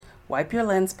Wipe Your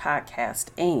Lens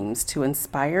podcast aims to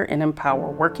inspire and empower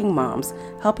working moms,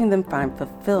 helping them find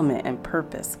fulfillment and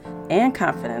purpose and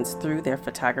confidence through their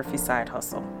photography side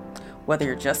hustle. Whether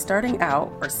you're just starting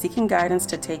out or seeking guidance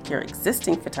to take your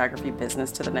existing photography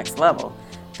business to the next level,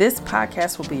 this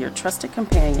podcast will be your trusted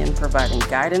companion, providing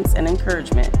guidance and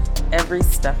encouragement every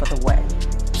step of the way.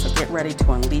 So get ready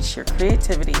to unleash your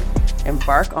creativity,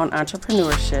 embark on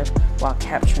entrepreneurship while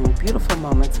capturing beautiful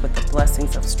moments with the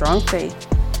blessings of strong faith,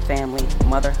 family,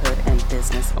 motherhood, and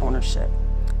business ownership.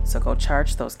 So go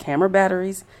charge those camera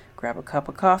batteries, grab a cup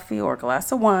of coffee or a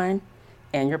glass of wine,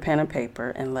 and your pen and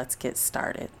paper, and let's get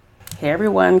started. Hey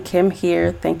everyone, Kim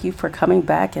here. Thank you for coming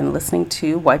back and listening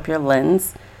to Wipe Your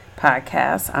Lens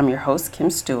podcast. I'm your host,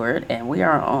 Kim Stewart, and we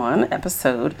are on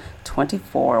episode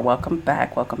 24. Welcome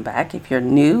back. If you're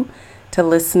new to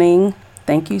listening,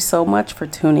 thank you so much for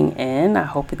tuning in. I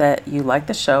hope that you like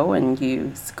the show and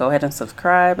you go ahead and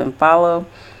subscribe and follow.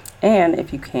 And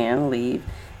if you can, leave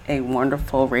a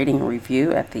wonderful rating and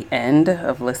review at the end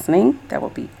of listening. That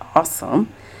would be awesome.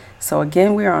 So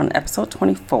again, we are on episode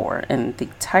 24, and the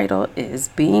title is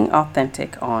Being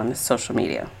Authentic on Social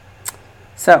Media.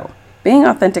 So being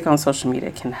authentic on social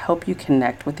media can help you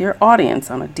connect with your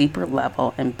audience on a deeper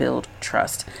level and build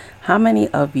trust. How many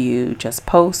of you just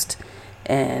post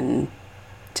and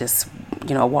just,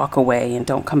 walk away and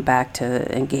don't come back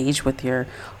to engage with your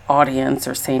audience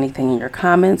or say anything in your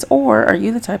comments? Or are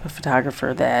you the type of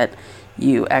photographer that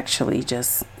you actually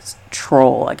just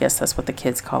troll? I guess that's what the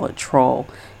kids call it, troll.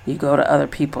 You go to other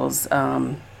people's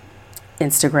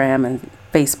Instagram and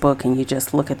Facebook and you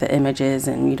just look at the images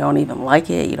and you don't even like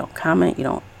it, you don't comment, you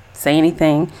don't say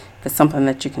anything. If it's something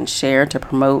that you can share to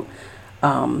promote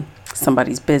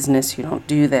somebody's business, you don't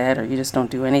do that, or you just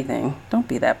don't do anything. Don't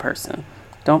be that person.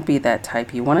 Don't be that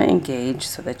type. You want to engage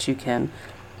so that you can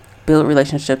build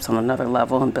relationships on another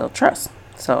level and build trust.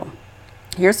 So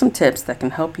here's some tips that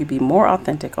can help you be more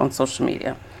authentic on social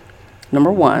media.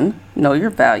 Number 1, know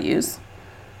your values.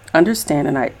 Understand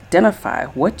and identify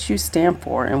what you stand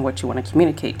for and what you want to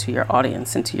communicate to your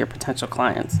audience and to your potential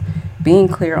clients. Being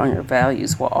clear on your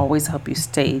values will always help you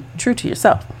stay true to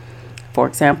yourself. For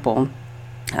example,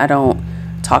 I don't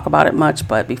talk about it much,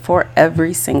 but before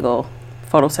every single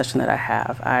photo session that I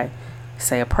have, I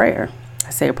say a prayer.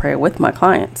 I say a prayer with my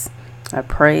clients. I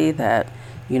pray that,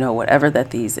 whatever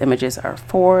that these images are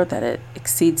for, that it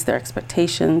exceeds their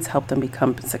expectations, help them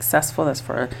become successful. That's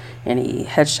for any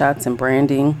headshots and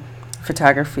branding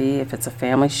photography. If it's a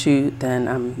family shoot, then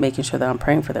I'm making sure that I'm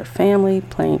praying for their family,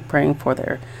 praying for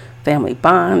their family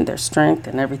bond, their strength,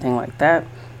 and everything like that.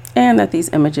 And that these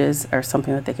images are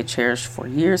something that they could cherish for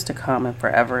years to come and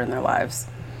forever in their lives.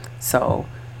 So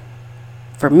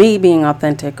for me, being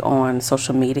authentic on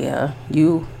social media,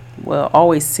 you will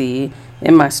always see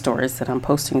in my stories that I'm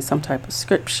posting some type of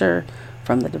scripture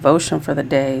from the devotion for the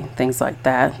day, things like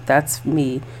that. That's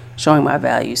me showing my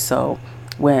values. So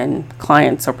when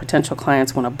clients or potential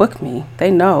clients want to book me,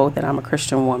 they know that I'm a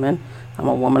Christian woman. I'm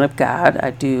a woman of God. I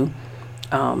do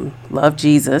love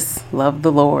Jesus, love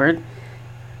the Lord.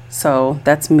 So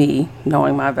that's me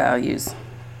knowing my values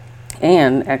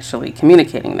and actually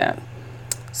communicating that.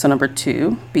 So number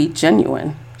 2, be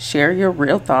genuine. Share your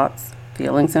real thoughts,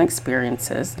 feelings, and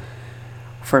experiences.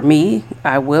 For me,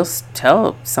 I will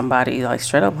tell somebody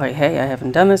straight up, hey, I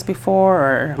haven't done this before,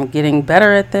 or I'm getting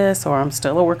better at this, or I'm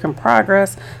still a work in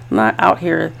progress. I'm not out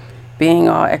here being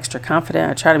all extra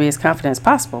confident. I try to be as confident as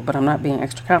possible, but I'm not being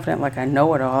extra confident like I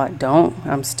know it all. I don't.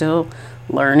 I'm still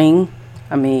learning.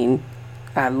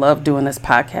 I love doing this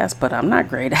podcast, but I'm not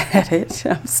great at it.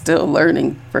 I'm still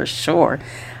learning for sure.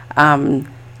 I'm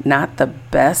not the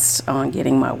best on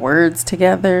getting my words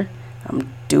together.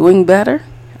 I'm doing better.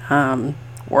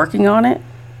 Working on it,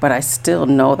 but I still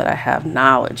know that I have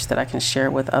knowledge that I can share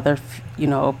with other,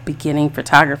 beginning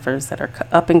photographers that are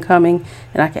up and coming,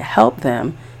 and I can help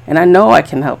them. And I know I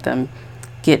can help them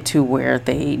get to where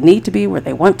they need to be, where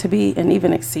they want to be, and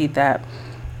even exceed that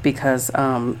because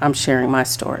I'm sharing my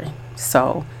story.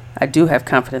 So I do have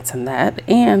confidence in that.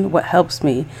 And what helps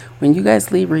me, when you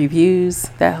guys leave reviews,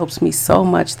 that helps me so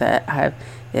much that I've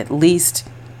at least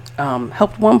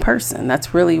helped one person.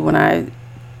 That's really when I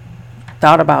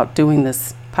thought about doing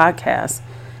this podcast.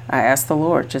 I asked the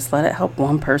Lord, just let it help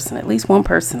one person, at least one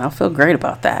person. I'll feel great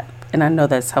about that. And I know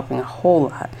that's helping a whole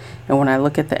lot. And when I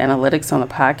look at the analytics on the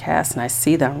podcast and I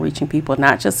see that I'm reaching people,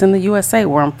 not just in the USA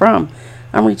where I'm from,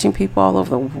 I'm reaching people all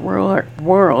over the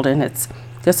world. And it's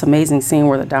just amazing seeing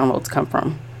where the downloads come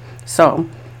from. So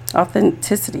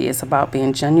authenticity is about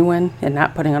being genuine and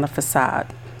not putting on a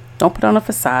facade. Don't put on a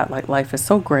facade like life is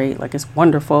so great, like it's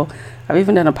wonderful. I've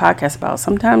even done a podcast about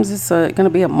sometimes it's going to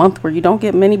be a month where you don't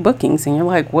get many bookings and you're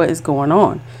like, what is going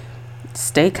on?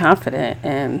 Stay confident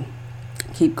and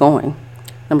keep going.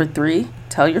 Number 3,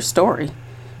 tell your story.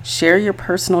 Share your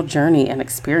personal journey and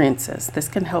experiences. This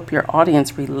can help your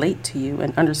audience relate to you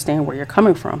and understand where you're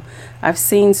coming from. I've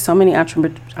seen so many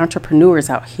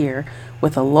entrepreneurs out here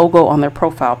with a logo on their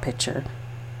profile picture.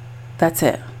 That's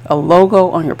it. A logo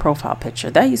on your profile picture.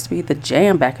 That used to be the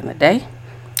jam back in the day.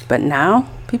 But now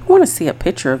people want to see a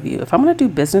picture of you. If I'm going to do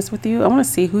business with you, I want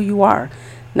to see who you are.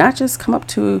 Not just come up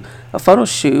to a photo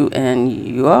shoot and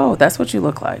that's what you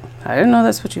look like. I didn't know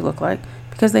that's what you look like.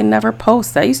 Because they never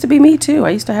post. That used to be me too.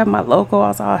 I used to have my logo. I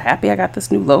was all happy I got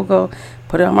this new logo.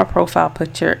 Put it on my profile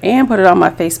picture and put it on my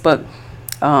Facebook,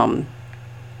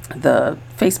 the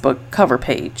Facebook cover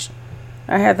page.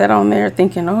 I had that on there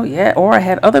thinking, oh yeah, or I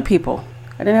had other people.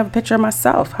 I didn't have a picture of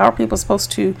myself. How are people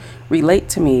supposed to relate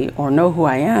to me or know who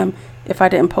I am if I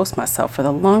didn't post myself? For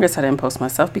the longest, I didn't post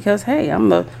myself because, hey, I'm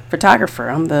the photographer.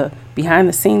 I'm the behind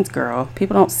the scenes girl.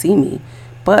 People don't see me.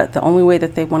 But the only way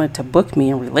that they wanted to book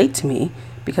me and relate to me,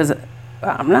 because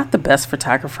I'm not the best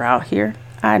photographer out here.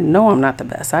 I know I'm not the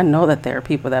best. I know that there are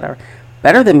people that are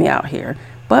better than me out here.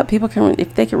 But people can,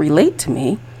 if they can relate to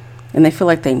me and they feel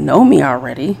like they know me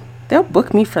already, they'll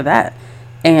book me for that.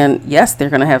 And yes, they're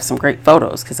going to have some great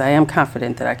photos because I am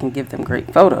confident that I can give them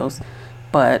great photos.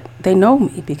 But they know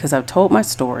me because I've told my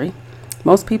story.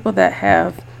 Most people that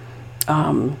have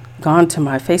gone to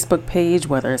my Facebook page,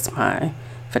 whether it's my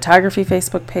photography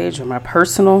Facebook page or my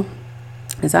personal,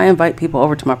 is I invite people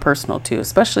over to my personal too,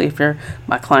 especially if you're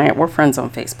my client. We're friends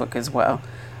on Facebook as well.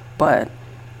 But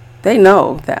they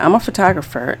know that I'm a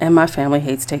photographer and my family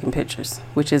hates taking pictures,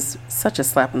 which is such a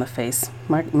slap in the face.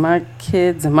 My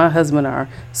kids and my husband are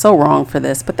so wrong for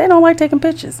this, but they don't like taking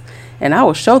pictures. And I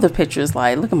will show the pictures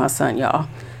like, look at my son, y'all.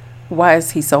 Why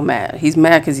is he so mad? He's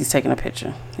mad because he's taking a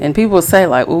picture. And people will say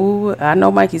like, ooh, I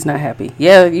know Mikey's not happy.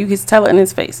 Yeah, you can tell it in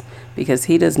his face because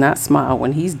he does not smile.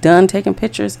 When he's done taking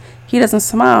pictures, he doesn't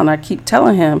smile. And I keep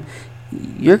telling him,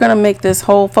 you're going to make this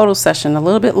whole photo session a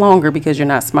little bit longer because you're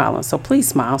not smiling. So please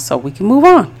smile so we can move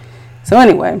on. So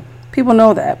anyway, people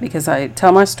know that because I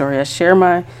tell my story. I share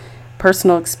my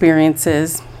personal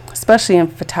experiences, especially in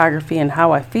photography and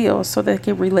how I feel so they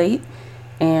can relate.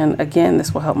 And again,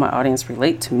 this will help my audience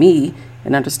relate to me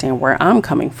and understand where I'm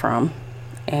coming from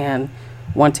and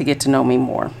want to get to know me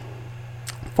more.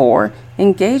 4,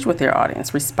 engage with your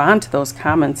audience. Respond to those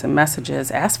comments and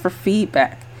messages. Ask for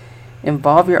feedback.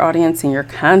 Involve your audience in your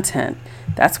content.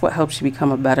 That's what helps you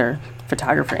become a better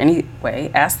photographer anyway.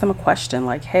 Ask them a question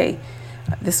like, hey,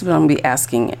 this is what I'm going to be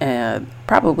asking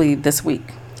probably this week.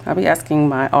 I'll be asking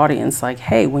my audience like,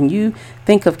 hey, when you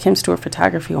think of Kim Stewart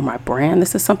Photography or my brand,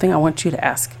 this is something I want you to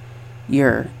ask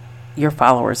your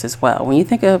followers as well. When you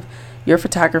think of your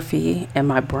photography and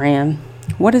my brand,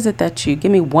 what is it that you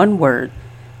give me one word,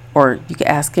 or you could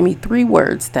ask, give me 3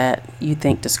 words that you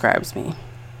think describes me.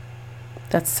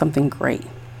 That's something great.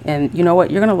 And you know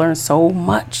what? You're going to learn so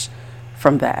much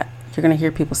from that. You're going to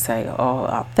hear people say, oh,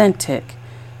 authentic,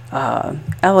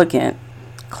 elegant,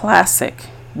 classic,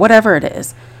 whatever it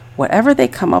is. Whatever they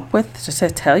come up with to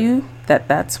tell you that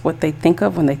that's what they think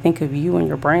of when they think of you and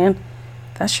your brand,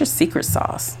 that's your secret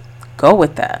sauce. Go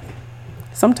with that.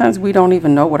 Sometimes we don't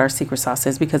even know what our secret sauce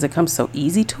is because it comes so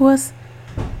easy to us.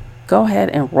 Go ahead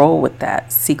and roll with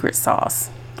that secret sauce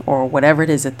or whatever it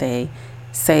is that they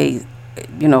say,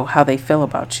 you know, how they feel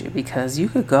about you, because you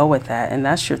could go with that and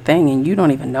that's your thing and you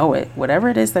don't even know it. Whatever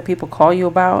it is that people call you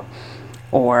about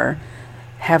or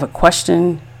have a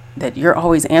question that you're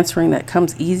always answering that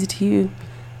comes easy to you,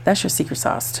 that's your secret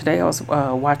sauce. Today I was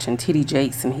watching TD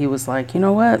Jakes and he was like, you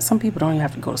know what? Some people don't even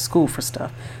have to go to school for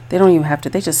stuff. They don't even have to.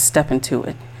 They just step into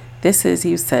it. He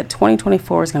said,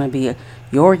 2024 is going to be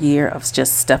your year of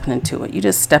just stepping into it. You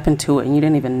just step into it and you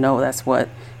didn't even know that's what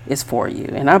is for you.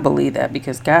 And I believe that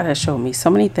because God has shown me so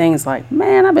many things like,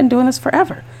 man, I've been doing this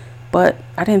forever. But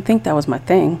I didn't think that was my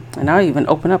thing. And I'll even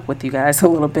open up with you guys a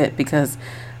little bit because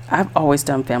I've always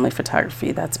done family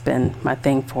photography. That's been my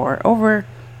thing for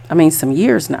some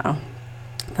years now.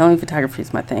 Family photography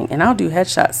is my thing. And I'll do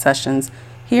headshot sessions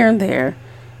here and there.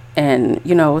 And,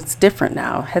 you know, it's different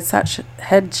now. Headshot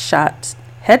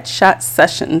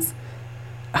sessions,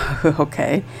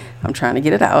 okay, I'm trying to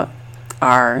get it out,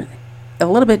 are a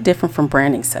little bit different from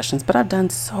branding sessions. But I've done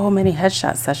so many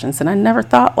headshot sessions and I never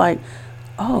thought like,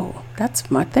 oh,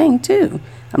 that's my thing too.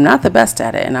 I'm not the best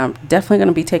at it, and I'm definitely going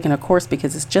to be taking a course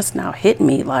because it's just now hit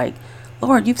me like,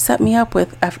 Lord, you've set me up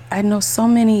with, I know so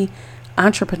many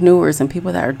entrepreneurs and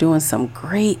people that are doing some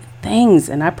great things,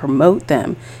 and I promote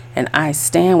them and I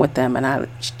stand with them and I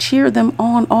cheer them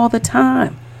on all the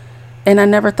time. And I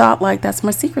never thought like that's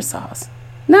my secret sauce.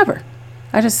 Never.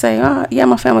 I just say, yeah,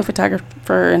 I'm a family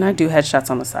photographer and I do headshots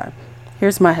on the side.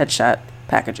 Here's my headshot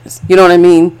packages. You know what I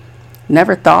mean?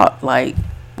 Never thought like,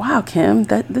 wow, Kim,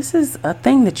 that this is a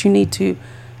thing that you need to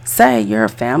say you're a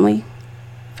family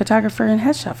photographer and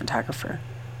headshot photographer.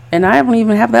 And I don't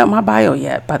even have that in my bio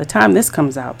yet. By the time this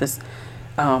comes out,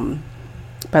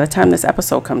 by the time this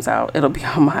episode comes out, it'll be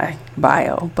on my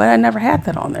bio. But I never had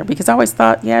that on there because I always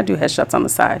thought, yeah, I do headshots on the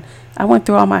side. I went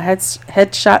through all my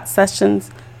headshot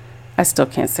sessions. I still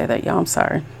can't say that, y'all. I'm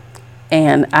sorry.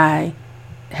 And I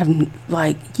have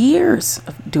like years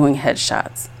of doing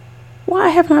headshots. Why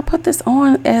haven't I put this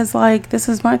on as like this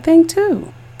is my thing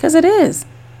too? Because it is.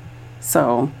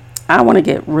 So I want to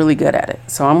get really good at it.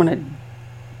 So I'm going to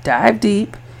dive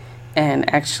deep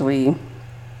and actually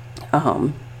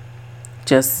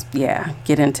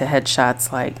get into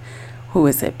headshots. Like, who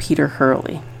is it? Peter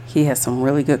Hurley. He has some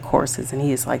really good courses and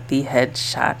he is like the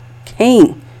headshot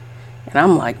king. And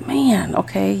I'm like, man,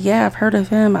 okay, yeah, I've heard of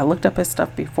him. I looked up his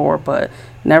stuff before, but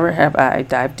never have I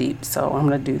dived deep. So I'm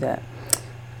going to do that.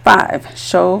 5,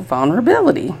 show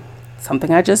vulnerability.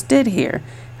 Something I just did here.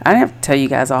 I didn't have to tell you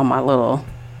guys all my little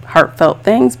heartfelt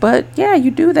things, but yeah,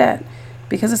 you do that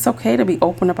because it's okay to be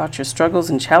open about your struggles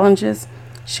and challenges.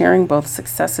 Sharing both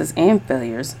successes and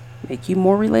failures make you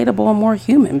more relatable and more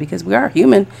human because we are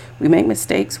human. We make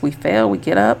mistakes, we fail, we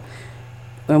get up.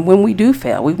 And when we do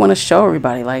fail, we want to show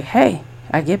everybody like, hey,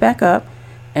 I get back up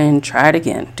and try it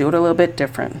again. Do it a little bit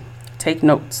different. Take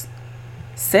notes.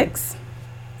 6,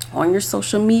 on your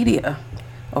social media,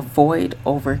 avoid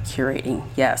over curating.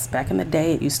 Yes, back in the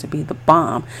day, it used to be the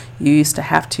bomb. You used to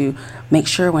have to make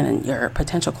sure when your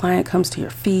potential client comes to your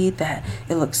feed that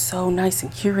it looks so nice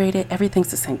and curated.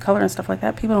 Everything's the same color and stuff like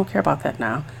that. People don't care about that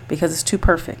now because it's too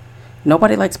perfect.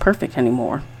 Nobody likes perfect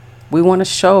anymore. We want to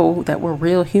show that we're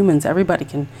real humans. Everybody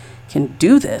can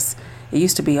do this. It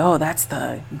used to be, oh, that's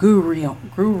the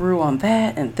guru on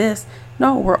that and this.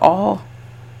 No, we're all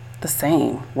the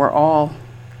same. We're all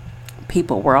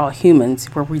people. We're all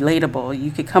humans. We're relatable.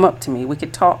 You could come up to me. We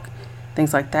could talk.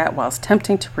 Things like that. While it's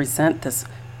tempting to present this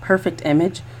perfect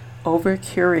image, over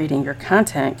curating your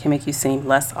content can make you seem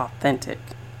less authentic.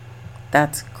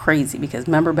 That's crazy because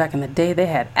remember back in the day, they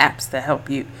had apps that help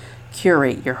you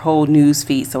curate your whole news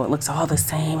feed so it looks all the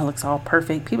same, it looks all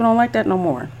perfect. People don't like that no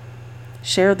more.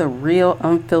 Share the real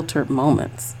unfiltered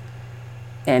moments.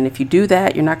 And if you do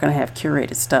that, you're not going to have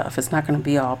curated stuff. It's not going to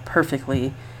be all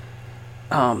perfectly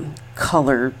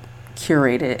colored,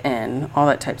 curated, and all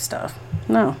that type of stuff.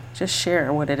 No, just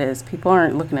share what it is. People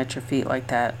aren't looking at your feed like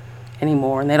that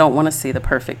anymore, and they don't want to see the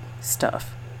perfect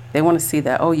stuff. They want to see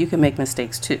that, oh, you can make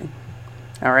mistakes too.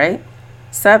 All right?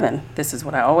 7, this is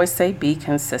what I always say, be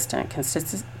consistent.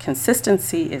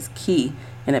 Consistency is key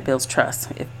and it builds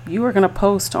trust. If you are going to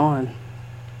post on,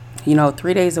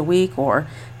 3 days a week or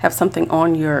have something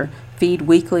on your feed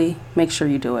weekly, make sure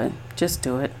you do it. Just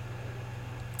do it.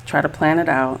 Try to plan it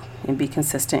out and be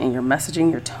consistent in your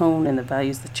messaging, your tone, and the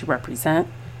values that you represent.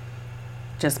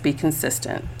 Just be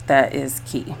consistent. That is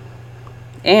key.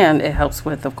 And it helps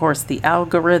with, of course, the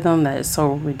algorithm that is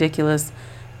so ridiculous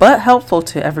but helpful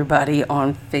to everybody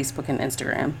on Facebook and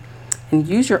Instagram. And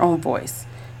use your own voice.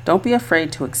 Don't be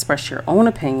afraid to express your own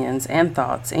opinions and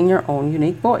thoughts in your own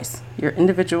unique voice. Your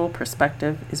individual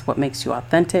perspective is what makes you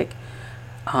authentic.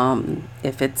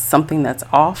 If it's something that's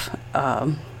off,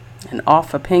 an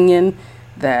off opinion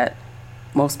that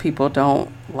most people don't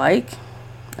like,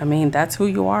 that's who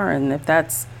you are. And if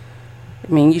that's,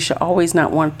 you should always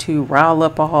not want to rile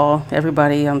up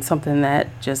everybody on something that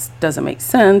just doesn't make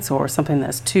sense or something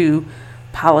that's too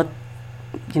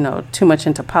much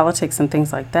into politics and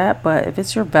things like that. But if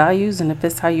it's your values and if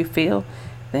it's how you feel,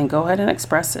 then go ahead and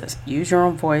express it. Use your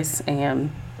own voice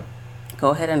and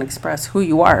go ahead and express who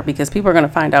you are because people are going to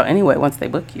find out anyway once they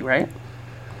book you, right?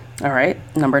 All right.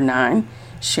 Number 9,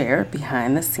 share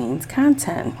behind the scenes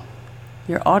content.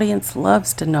 Your audience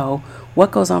loves to know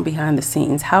what goes on behind the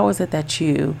scenes. How is it that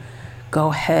you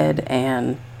go ahead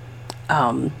and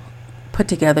put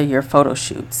together your photo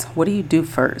shoots? What do you do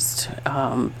first?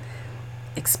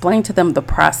 Explain to them the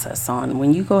process on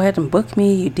when you go ahead and book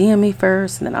me, you DM me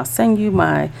first, and then I'll send you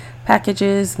my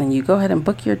packages. And then you go ahead and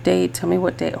book your date. Tell me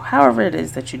what date, however it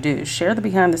is that you do. Share the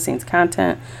behind the scenes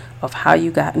content of how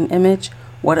you got an image,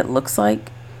 what it looks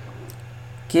like.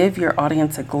 Give your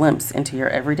audience a glimpse into your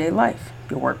everyday life,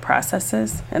 your work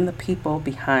processes, and the people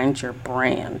behind your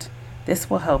brand. This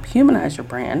will help humanize your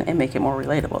brand and make it more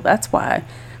relatable. That's why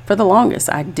for the longest,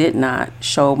 I did not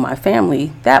show my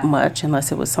family that much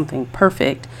unless it was something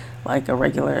perfect, like a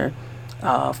regular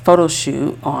photo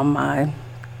shoot on my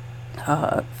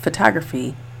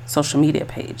photography social media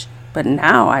page. But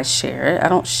now I share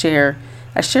it.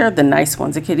 I share the nice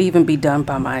ones. It could even be done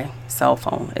by my cell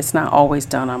phone. It's not always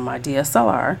done on my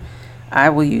DSLR. I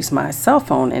will use my cell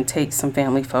phone and take some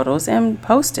family photos and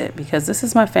post it because this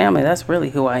is my family. That's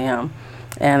really who I am.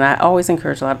 And I always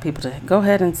encourage a lot of people to go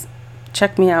ahead and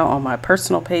check me out on my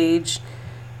personal page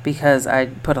because I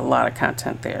put a lot of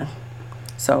content there.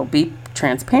 So be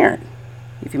transparent.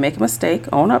 If you make a mistake,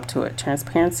 own up to it.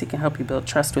 Transparency can help you build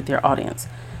trust with your audience.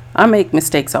 I make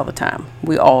mistakes all the time.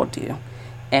 We all do.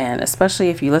 And especially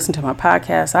if you listen to my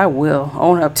podcast, I will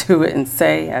own up to it and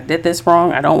say, I did this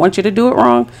wrong. I don't want you to do it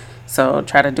wrong. So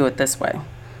try to do it this way.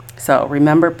 So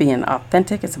remember, being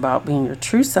authentic is about being your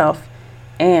true self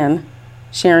and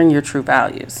sharing your true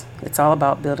values. It's all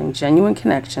about building genuine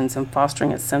connections and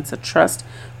fostering a sense of trust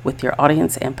with your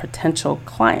audience and potential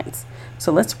clients.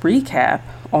 So let's recap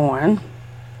on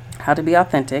how to be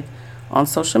authentic on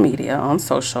social media, on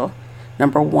social.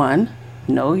 Number 1,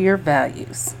 know your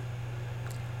values.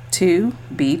 2,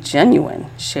 be genuine.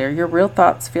 Share your real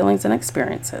thoughts, feelings, and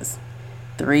experiences.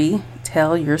 3,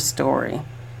 tell your story.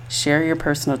 Share your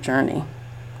personal journey.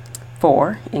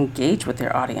 4, engage with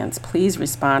your audience. Please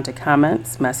respond to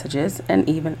comments, messages, and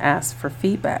even ask for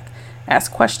feedback.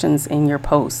 Ask questions in your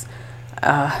posts.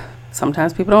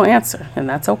 Sometimes people don't answer, and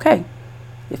that's okay.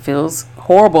 It feels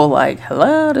horrible, like,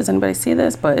 hello, does anybody see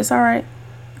this? But it's all right.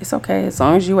 It's okay as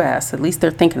long as you ask. At least they're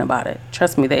thinking about it.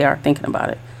 Trust me, they are thinking about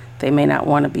it. They may not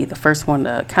want to be the first one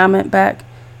to comment back.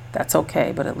 That's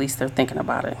okay, but at least they're thinking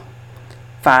about it.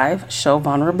 5, show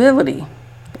vulnerability.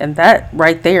 And that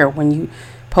right there, when you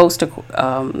post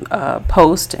a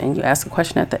post and you ask a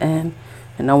question at the end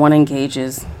and no one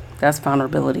engages, that's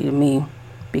vulnerability to me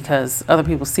because other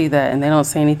people see that and they don't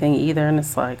say anything either. And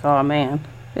it's like, oh man,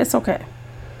 it's okay.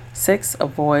 6,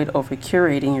 avoid over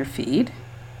curating your feed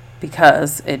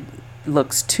because it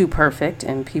looks too perfect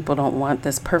and people don't want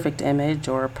this perfect image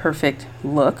or a perfect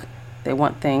look. They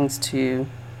want things to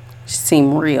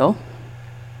seem real.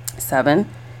 7,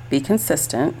 be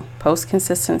consistent. Post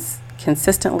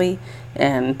consistently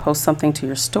and post something to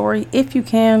your story if you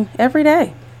can every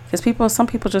day. Because some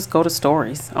people just go to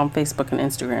stories on Facebook and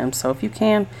Instagram. So if you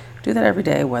can, do that every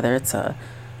day, whether it's a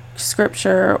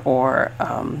scripture or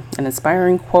an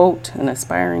inspiring quote, an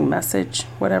inspiring message,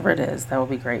 whatever it is, that would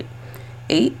be great.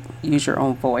 8, use your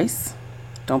own voice.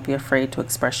 Don't be afraid to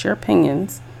express your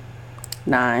opinions.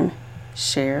 9,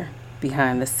 share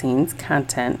behind the scenes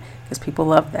content because people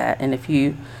love that. And if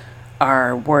you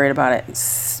are worried about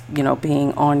it,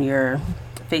 being on your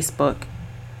Facebook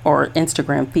or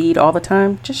Instagram feed all the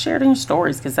time, just share it in your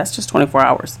stories because that's just 24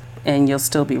 hours and you'll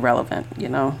still be relevant,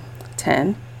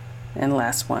 10, and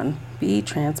last one, be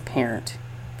transparent.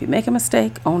 If you make a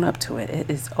mistake, own up to it. It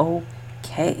is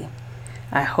okay.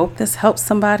 I hope this helps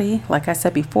somebody. Like I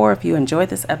said before, if you enjoyed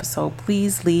this episode,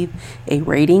 please leave a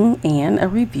rating and a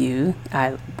review.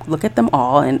 I look at them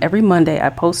all, and every Monday I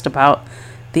post about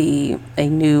a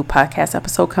new podcast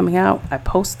episode coming out. I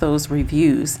post those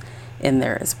reviews in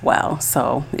there as well.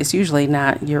 So it's usually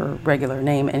not your regular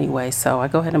name anyway. So I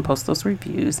go ahead and post those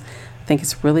reviews. I think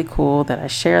it's really cool that I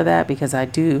share that because I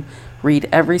do read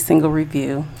every single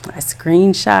review. I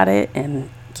screenshot it and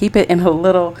keep it in a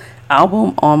little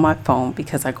album on my phone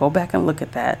because I go back and look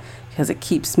at that because it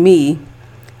keeps me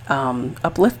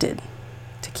uplifted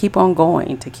to keep on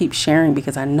going, to keep sharing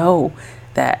because I know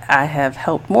that I have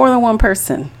helped more than one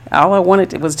person. All I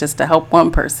wanted was just to help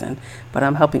one person, but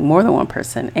I'm helping more than one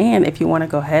person. And if you want to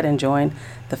go ahead and join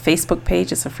the Facebook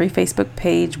page, it's a free Facebook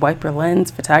page, Wipe Your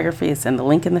Lens Photography. It's in the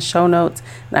link in the show notes.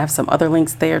 And I have some other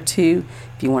links there too.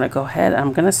 If you want to go ahead,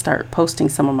 I'm going to start posting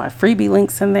some of my freebie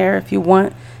links in there if you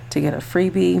want to get a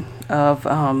freebie of,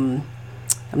 I'm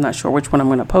not sure which one I'm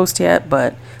going to post yet,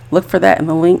 but look for that in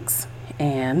the links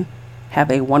and have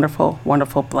a wonderful,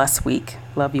 wonderful, blessed week.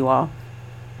 Love you all.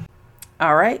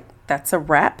 All right, that's a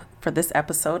wrap for this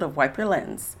episode of Wipe Your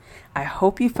Lens. I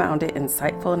hope you found it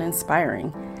insightful and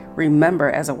inspiring.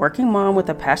 Remember, as a working mom with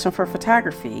a passion for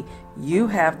photography, you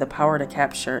have the power to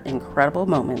capture incredible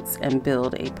moments and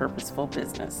build a purposeful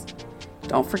business.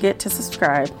 Don't forget to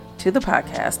subscribe to the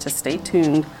podcast to stay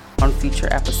tuned on future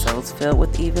episodes filled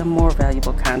with even more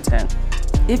valuable content.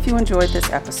 If you enjoyed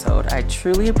this episode, I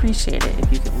truly appreciate it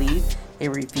if you could leave a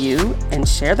review and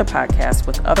share the podcast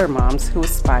with other moms who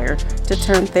aspire to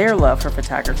turn their love for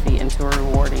photography into a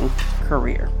rewarding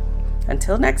career.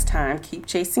 Until next time, keep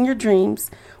chasing your dreams,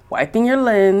 wiping your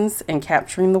lens, and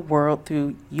capturing the world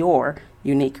through your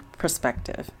unique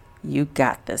perspective. You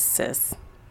got this, sis.